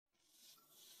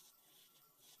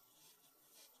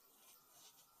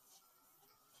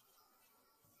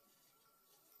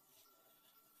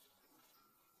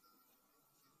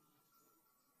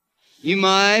You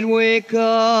might wake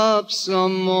up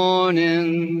some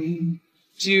morning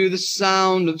to the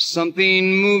sound of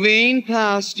something moving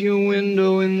past your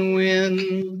window in the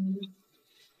wind.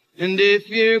 And if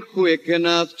you're quick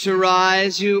enough to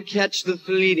rise, you'll catch the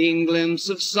fleeting glimpse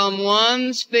of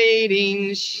someone's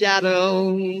fading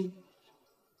shadow.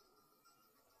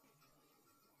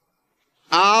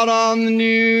 Out on the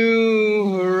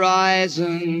new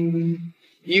horizon,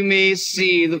 you may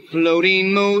see the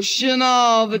floating motion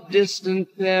of a distant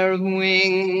pair of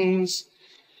wings.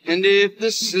 And if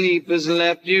the sleep has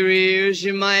left your ears,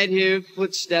 you might hear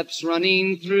footsteps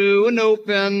running through an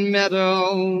open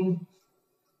meadow.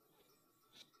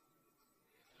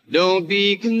 Don't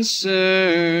be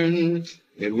concerned,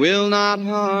 it will not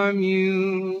harm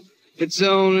you. It's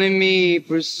only me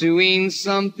pursuing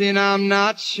something I'm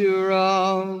not sure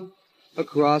of.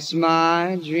 Across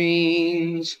my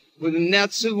dreams, with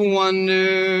nets of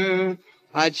wonder,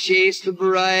 I chase the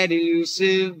bright,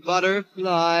 elusive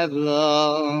butterfly of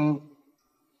love.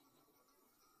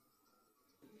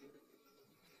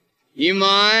 You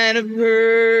might have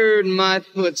heard my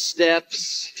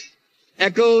footsteps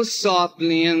echo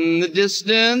softly in the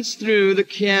distance through the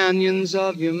canyons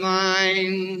of your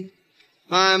mind.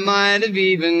 I might have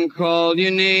even called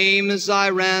your name as I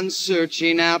ran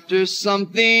searching after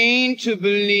something to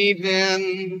believe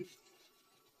in.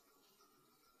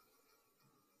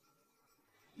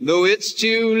 Though it's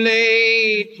too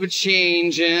late for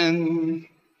changing,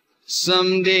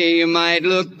 someday you might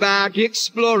look back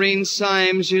exploring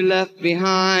signs you left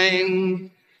behind.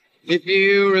 If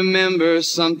you remember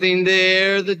something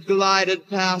there that glided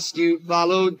past you,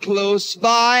 followed close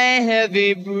by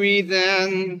heavy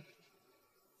breathing,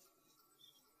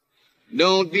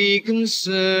 don't be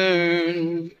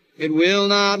concerned, it will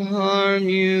not harm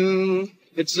you.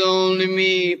 It's only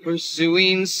me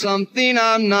pursuing something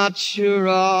I'm not sure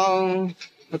of.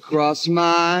 Across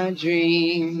my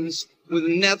dreams, with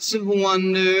nets of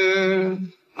wonder,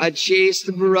 I chase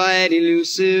the bright,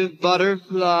 elusive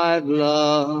butterfly of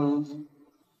love.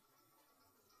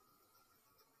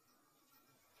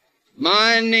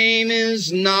 My name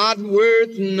is not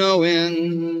worth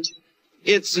knowing.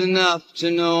 It's enough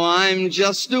to know I'm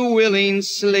just a willing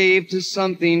slave to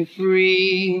something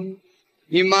free.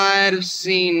 You might have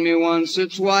seen me once or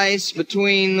twice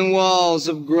between the walls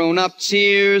of grown-up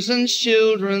tears and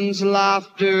children's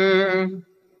laughter.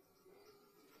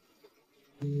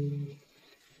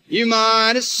 You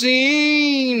might have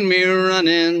seen me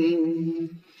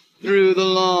running through the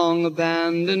long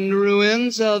abandoned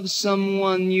ruins of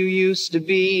someone you used to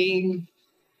be.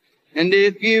 And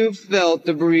if you felt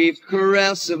the brief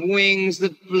caress of wings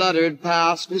that fluttered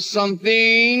past with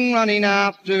something running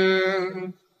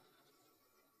after,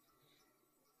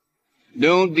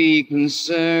 don't be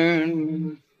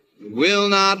concerned, it will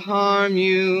not harm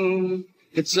you.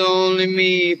 It's only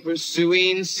me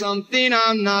pursuing something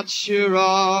I'm not sure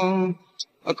of.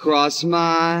 Across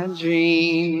my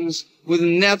dreams, with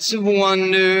nets of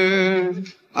wonder,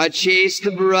 I chase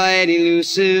the bright,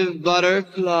 elusive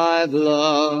butterfly of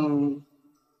love.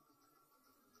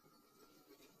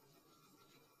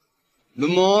 The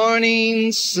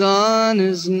morning sun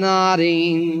is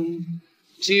nodding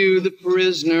to the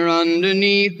prisoner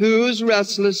underneath whose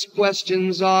restless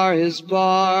questions are his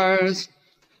bars.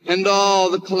 And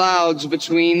all the clouds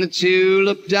between the two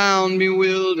look down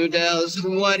bewildered as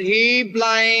to what he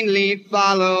blindly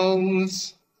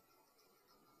follows.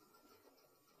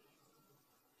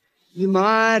 You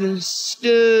might have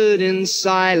stood in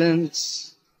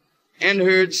silence and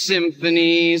heard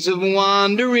symphonies of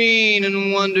wandering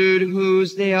and wondered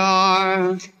whose they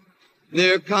are.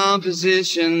 They're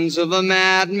compositions of a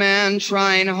madman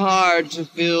trying hard to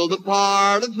fill the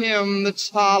part of him that's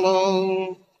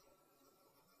hollow.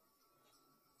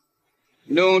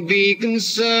 Don't be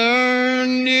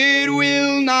concerned, it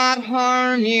will not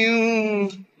harm you.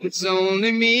 It's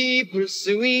only me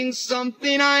pursuing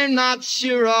something I'm not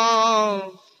sure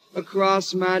of.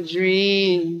 Across my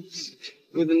dreams,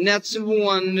 with nets of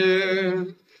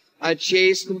wonder, I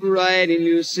chase the bright,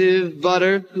 elusive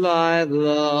butterfly of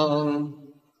love.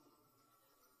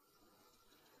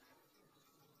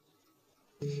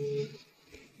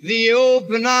 The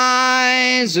open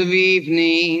eyes of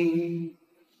evening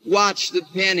watch the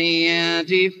penny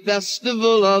ante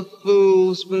festival of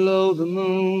fools below the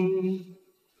moon.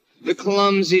 The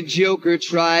clumsy joker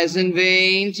tries in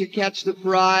vain to catch the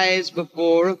prize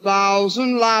before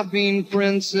 1,000 laughing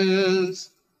princes.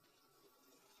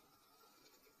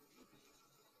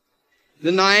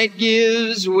 The night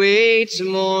gives way to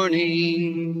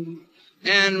morning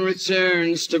and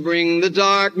returns to bring the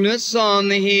darkness on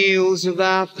the heels of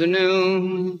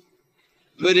afternoon.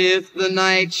 But if the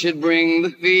night should bring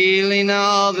the feeling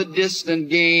of a distant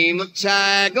game of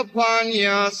tag upon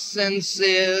your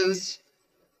senses,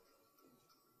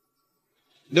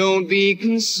 don't be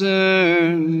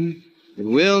concerned, it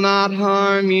will not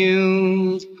harm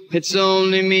you. It's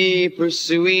only me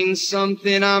pursuing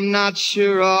something I'm not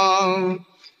sure of.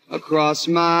 Across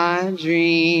my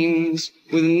dreams,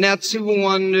 with nets of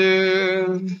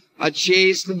wonder, I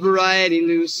chase the bright,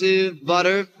 elusive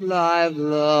butterfly of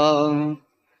love.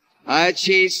 I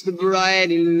chase the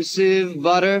bright, elusive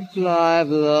butterfly of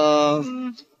love.